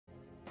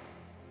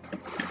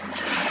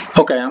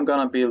Okay, I'm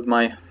gonna build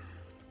my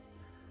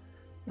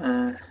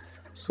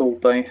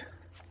Sultai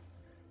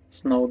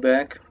snow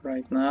deck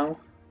right now.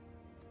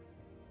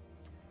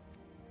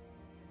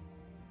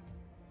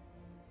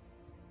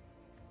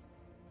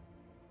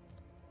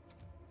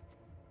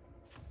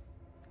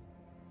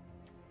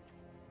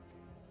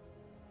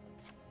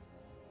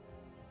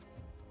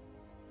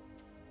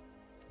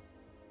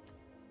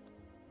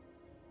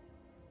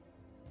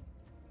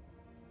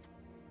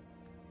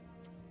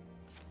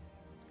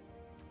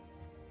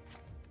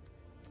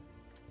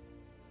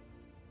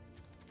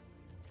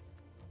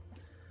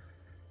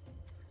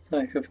 So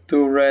I have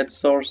 2 red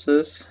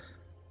sources.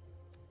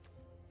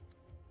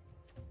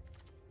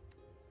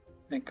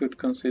 I could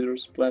consider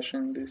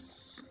splashing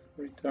this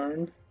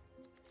return.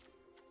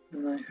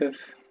 And I have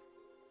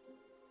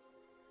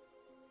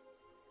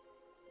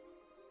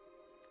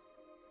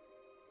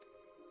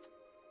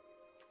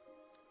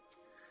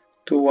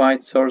two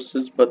white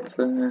sources, but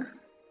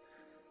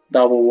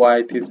double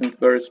white isn't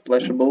very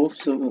splashable,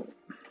 so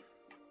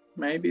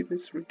maybe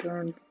this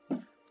return.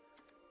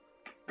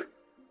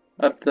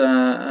 But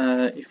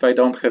if I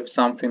don't have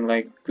something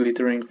like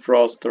Glittering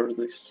Frost or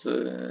this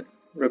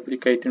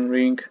Replicating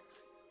Ring,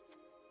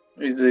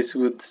 this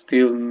would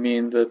still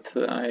mean that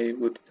I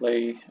would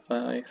play,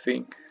 I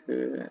think,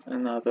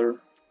 another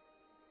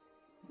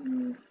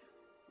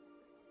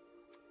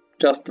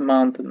just a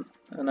mountain,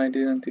 and I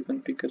didn't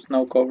even pick a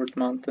snow-covered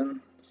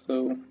mountain,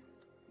 so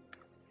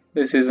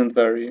this isn't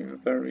very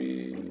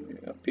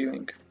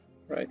appealing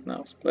right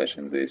now.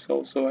 Splashing this.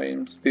 Also, I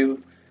am still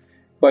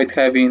quite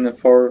heavy in the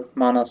 4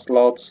 mana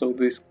slot, so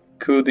this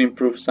could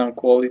improve some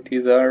quality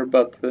there,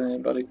 but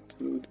it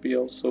would be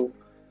also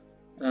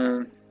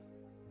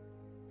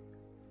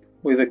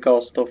with the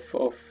cost of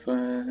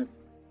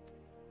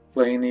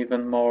playing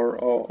even more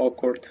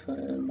awkward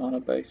mana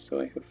base.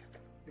 So I have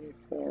 3,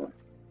 4,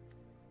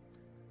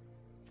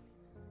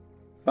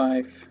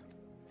 5,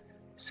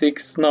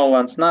 6 snow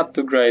ones. Not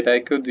too great. I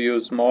could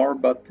use more,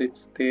 but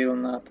it's still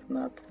not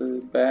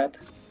bad.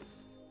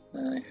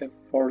 I have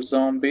 4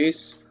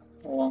 zombies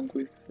along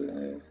with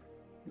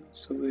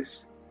so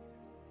this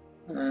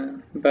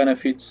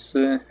benefits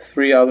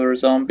 3 other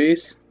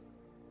zombies,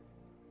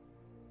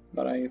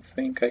 but I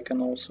think I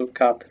can also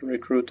cut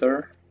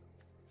Recruiter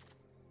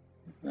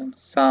and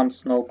some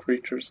snow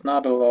creatures,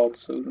 not a lot,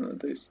 so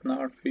this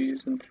Narfi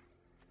isn't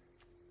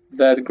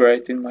that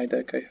great in my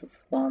deck. I have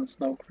 1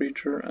 snow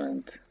creature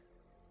and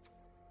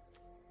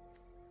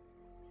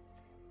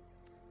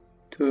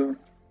 2,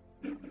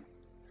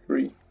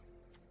 3,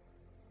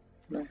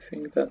 and I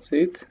think that's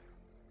it.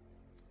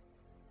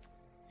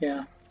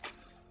 Yeah.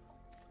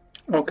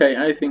 Okay,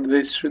 I think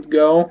this should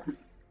go.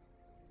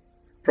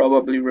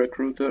 Probably a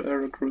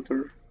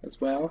recruiter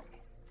as well.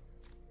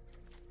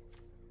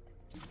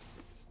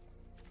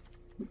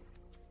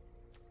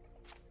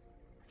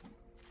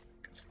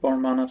 Because 4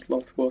 mana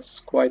slot was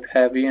quite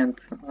heavy and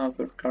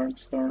other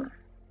cards are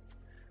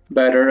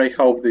better. I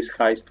hope this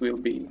heist will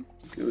be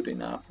good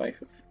enough. I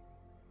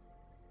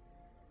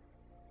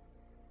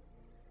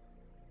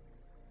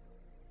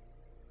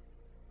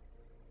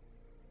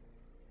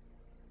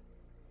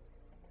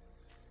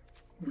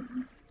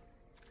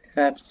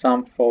have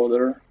some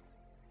fodder.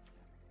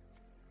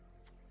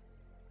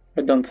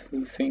 I don't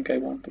think I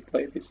want to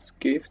play these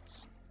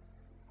gifts,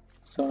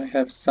 so I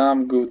have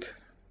some good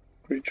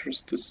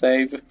creatures to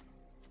save,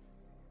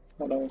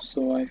 but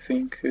also I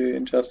think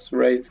just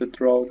raise the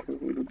draw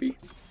will be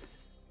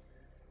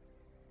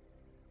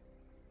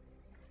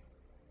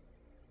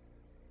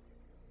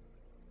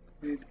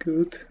quite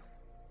good.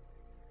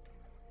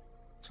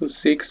 So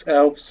 6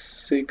 elves,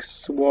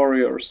 6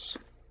 warriors.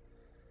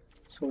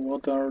 So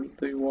what are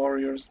the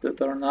warriors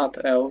that are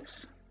not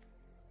elves?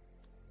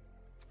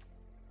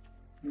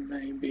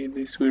 Maybe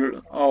this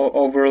will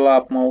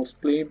overlap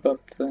mostly, but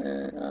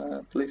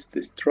at least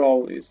this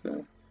troll is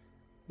a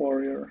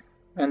warrior.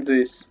 And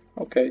this.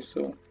 Okay,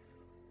 so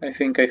I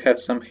think I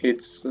have some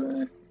hits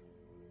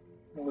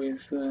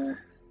with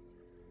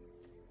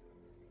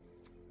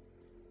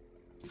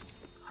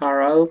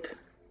Harald.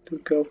 2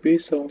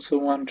 copies, also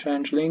 1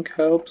 changeling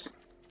helps.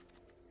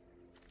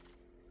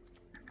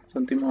 So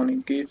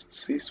Demonic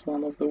Gifts is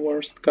one of the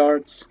worst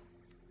cards.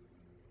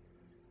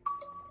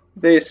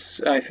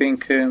 This, I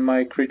think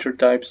my creature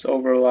types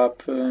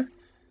overlap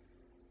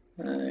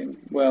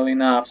well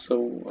enough,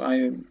 so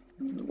I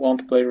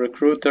won't play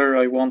Recruiter,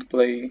 I won't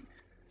play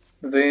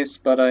this,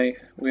 but I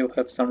will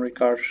have some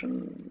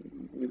recursion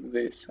with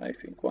this. I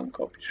think 1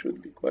 copy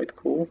should be quite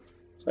cool.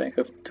 So I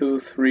have 2,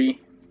 3.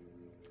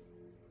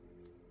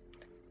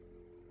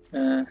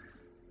 What am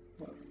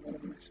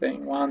I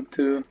saying? 1,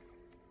 2,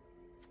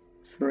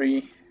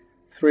 3.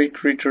 3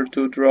 creature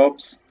 2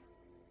 drops.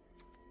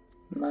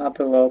 Not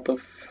a lot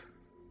of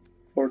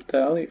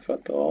foretell, if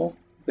at all.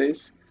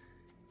 This.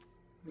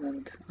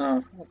 And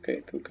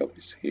okay, 2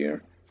 copies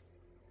here.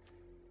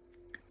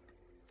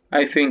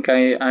 I think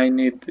I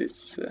need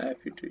this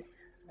effigy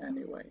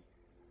anyway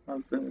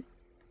as a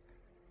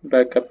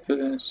backup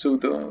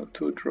pseudo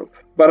 2-drop.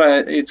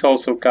 But it's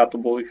also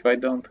cuttable. If I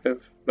don't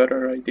have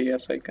better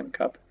ideas, I can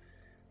cut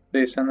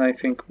this, and I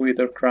think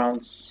Wither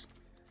Crowns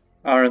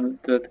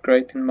aren't that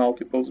great in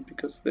multiples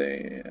because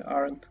they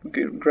aren't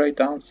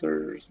great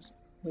answers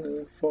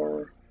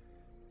for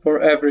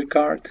every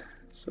card.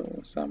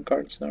 So some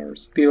cards are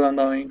still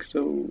annoying.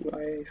 So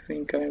I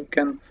think I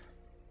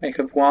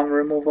have one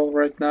removal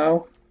right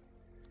now.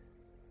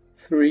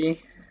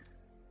 3.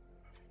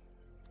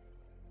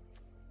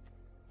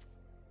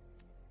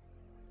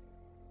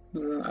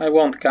 I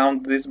won't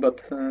count this,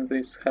 but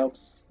this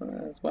helps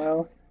as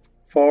well.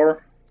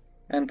 4,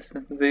 and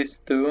this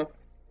 2.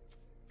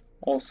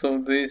 Also,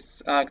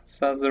 this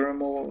acts as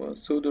a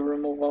pseudo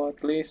removal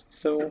at least,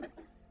 so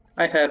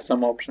I have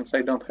some options.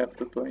 I don't have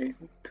to play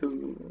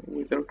 2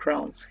 Wither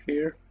Crowns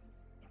here.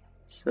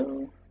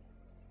 So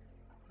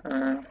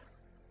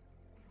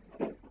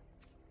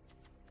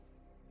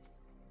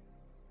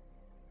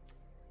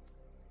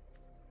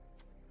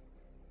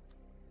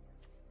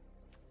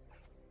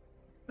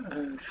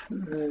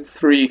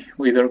 3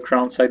 Wither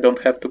Crowns I don't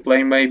have to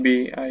play.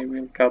 Maybe I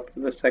will cut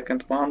the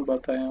second one,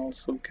 but I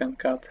also can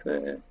cut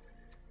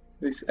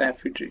this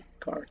effigy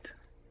card.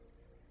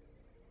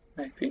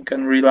 I think,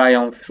 and rely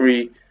on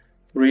 3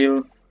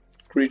 real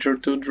creature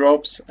 2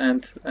 drops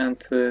and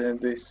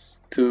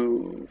these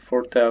 2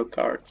 foretell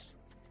cards.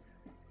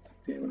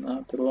 Still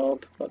not a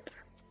lot, but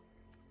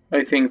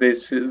I think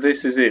this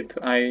is it.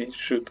 I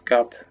should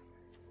cut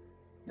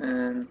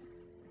an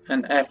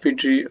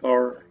effigy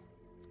or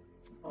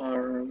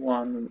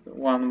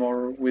one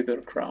more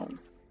Wither Crown.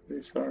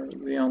 These are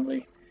the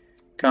only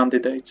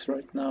candidates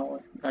right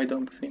now. I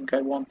don't think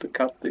I want to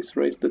cut this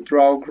Raise the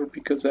Draugr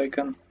because I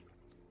can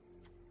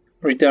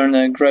return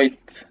a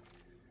great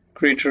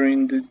creature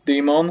in this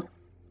demon.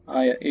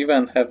 I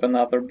even have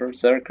another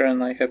Berserker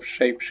and I have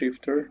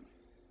Shapeshifter.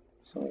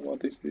 So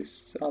what is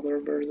this other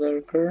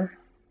Berserker?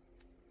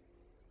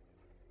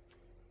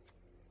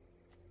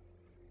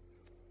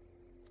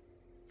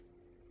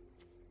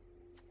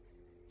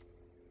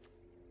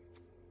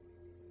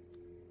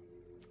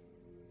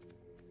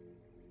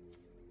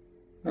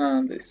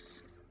 And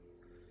this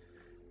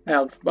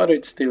elf, but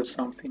it's still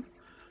something.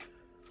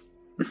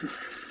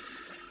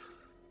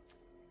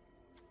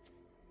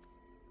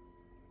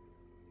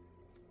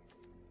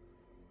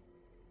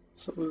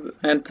 So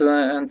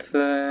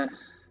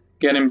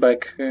getting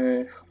back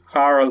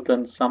Harald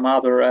and some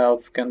other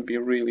elf can be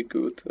really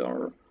good,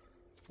 or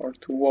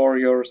 2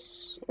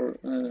 warriors, or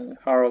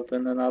Harald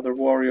and another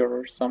warrior,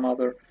 or some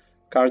other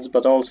cards.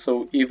 But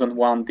also even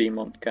 1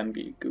 demon can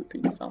be good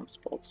in some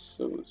spots.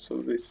 So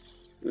this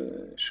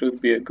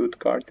should be a good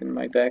card in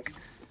my deck,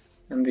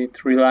 and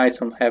it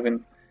relies on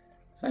having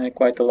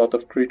quite a lot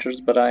of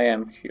creatures. But I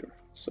am here,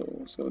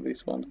 so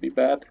this won't be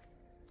bad.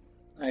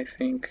 I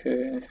think.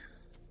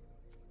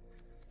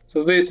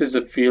 So this is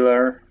a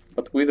filler,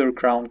 but Wither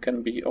Crown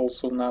can be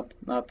also not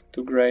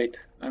too great.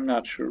 I'm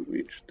not sure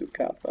which to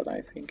cut, but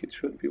I think it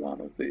should be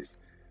one of these.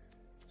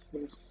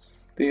 So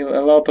still a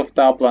lot of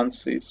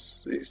Taplands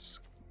is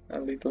a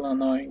little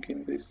annoying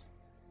in this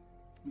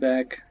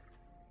deck.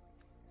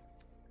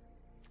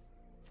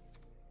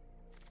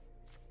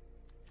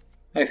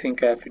 I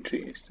think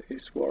Effigy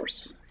is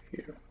worse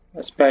here,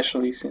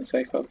 especially since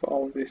I have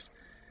all these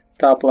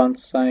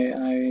Taplands.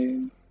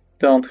 I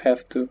don't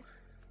have to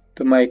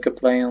make a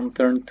play on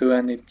turn 2,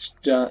 and it's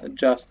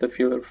just a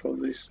filler for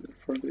this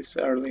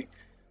early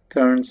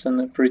turns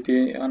and a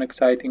pretty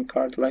unexciting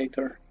card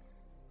later.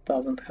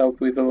 Doesn't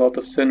help with a lot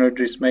of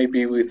synergies.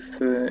 Maybe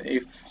with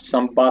if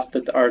some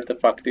busted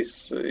artifact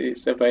is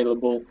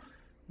available,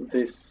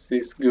 this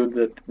is good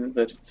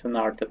that it's an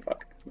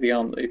artifact.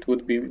 It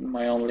would be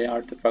my only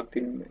artifact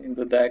in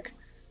the deck.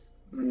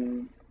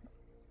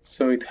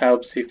 So it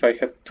helps if I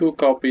have 2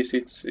 copies.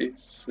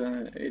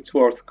 It's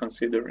worth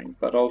considering,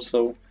 but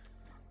also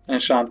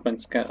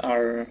enchantments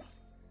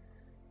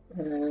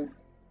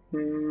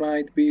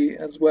might be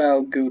as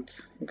well good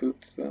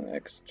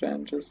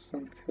exchanges,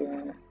 and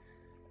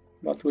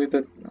but with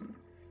it,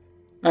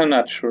 I'm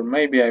not sure.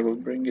 Maybe I will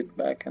bring it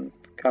back and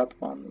cut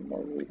 1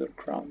 more Wither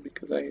Crown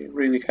because I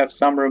really have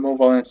some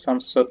removal and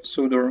some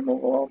pseudo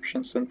removal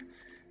options, and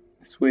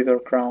this Wither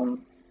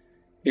Crown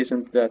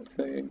isn't that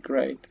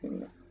great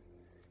in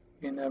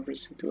every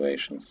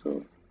situation.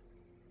 So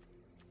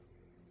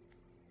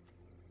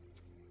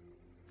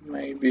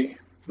maybe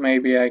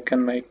I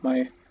can make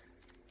my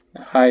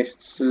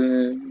heists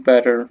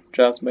better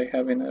just by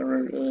having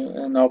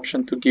an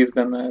option to give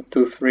them a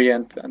 2/3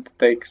 and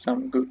take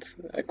some good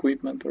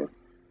equipment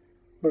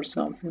or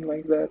something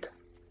like that.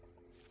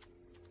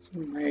 So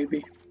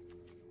maybe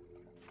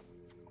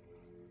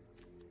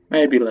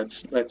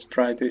let's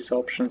try this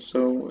option.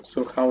 So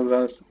how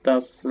does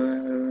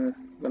the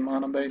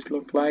mana base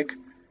look like?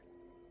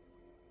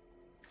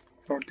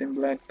 14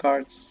 black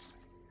cards,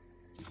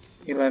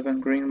 11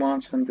 green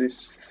ones, and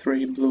these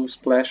 3 blue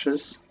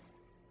splashes.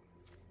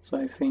 So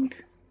I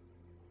think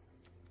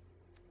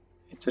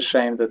it's a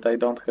shame that I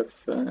don't have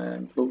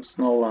blue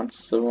snowlands,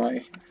 so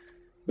I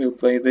will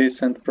play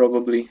this and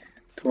probably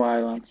 2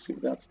 islands if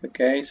that's the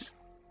case.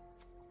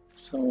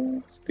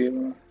 So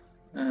still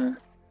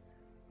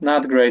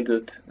Not great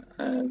that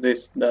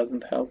this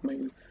doesn't help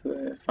me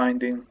with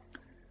finding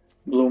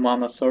blue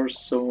mana source,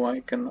 so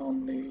I can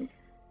only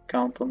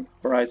count on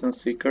Horizon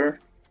Seeker.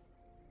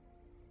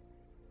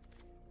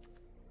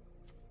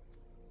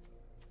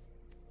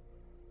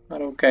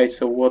 But okay,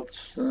 so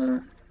what's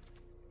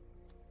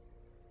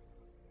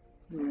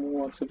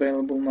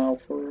available now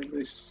for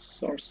these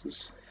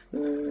sources?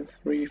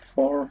 3,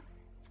 4,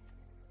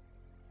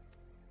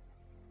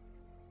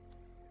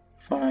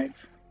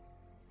 5.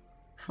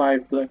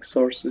 5 black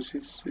sources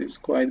is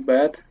quite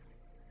bad,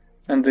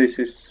 and this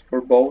is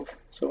for both,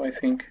 so I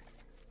think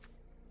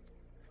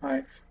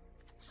 5,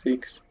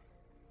 6,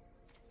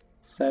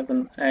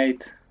 7,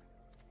 8,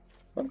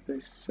 but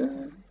this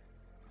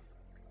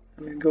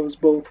it goes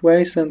both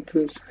ways. And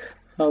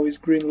how is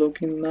green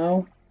looking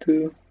now?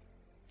 2,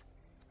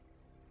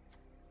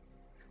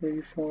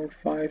 3, 4,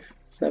 5,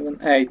 7,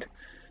 8.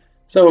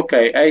 So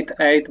okay, 8,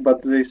 8,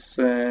 but this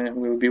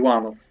will be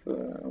one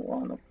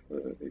of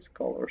these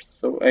colors.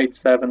 So 8,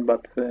 7,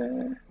 but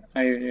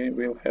I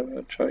will have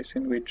a choice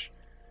in which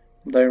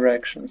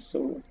direction.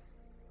 So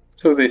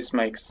this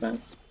makes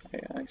sense,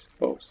 I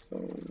suppose.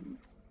 So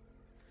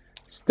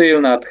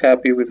still not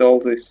happy with all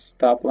these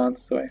top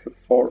lands. So I have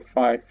 4,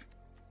 5,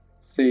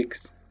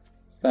 6,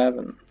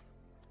 7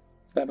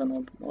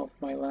 of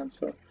my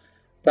lands are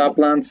top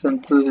lands,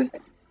 and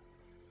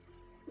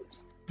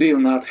still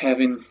not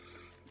having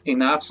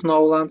enough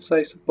snow lands,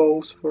 I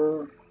suppose,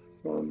 for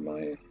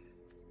my.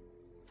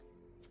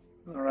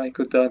 Or I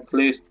could at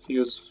least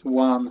use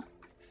one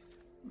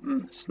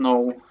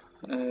snow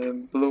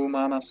blue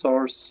mana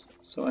source.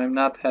 So I'm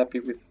not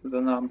happy with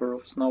the number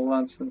of snow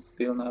lands, and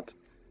still not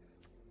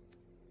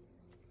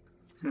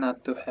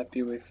too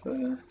happy with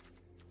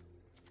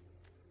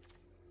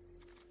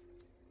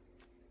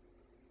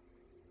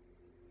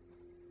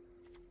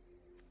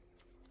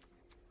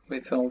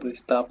all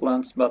these top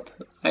lands, but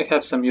I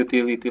have some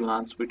utility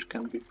lands which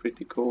can be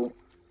pretty cool.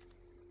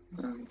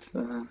 And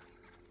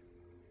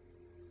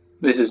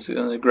this is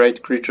a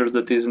great creature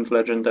that isn't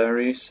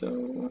legendary,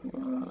 so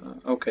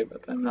okay,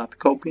 but I'm not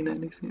copying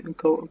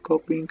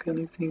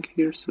anything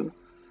here. So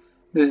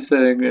this is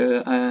a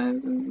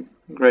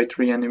great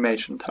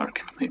reanimation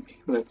target. Maybe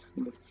let's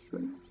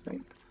say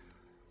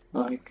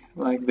it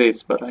like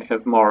this. But I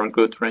have more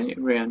good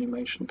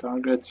reanimation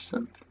targets,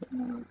 and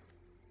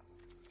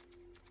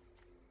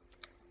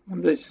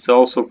this is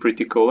also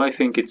pretty cool. I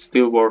think it's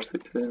still worth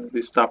it.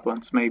 These top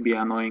lands may be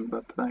annoying,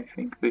 but I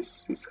think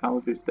this is how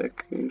this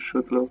deck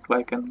should look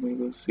like, and we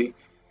will see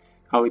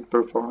how it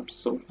performs.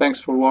 So thanks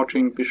for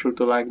watching. Be sure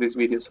to like this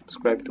video,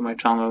 subscribe to my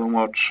channel, and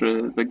watch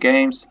the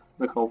games.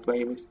 The whole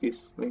playlist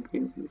is linked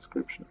in the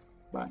description.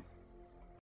 Bye.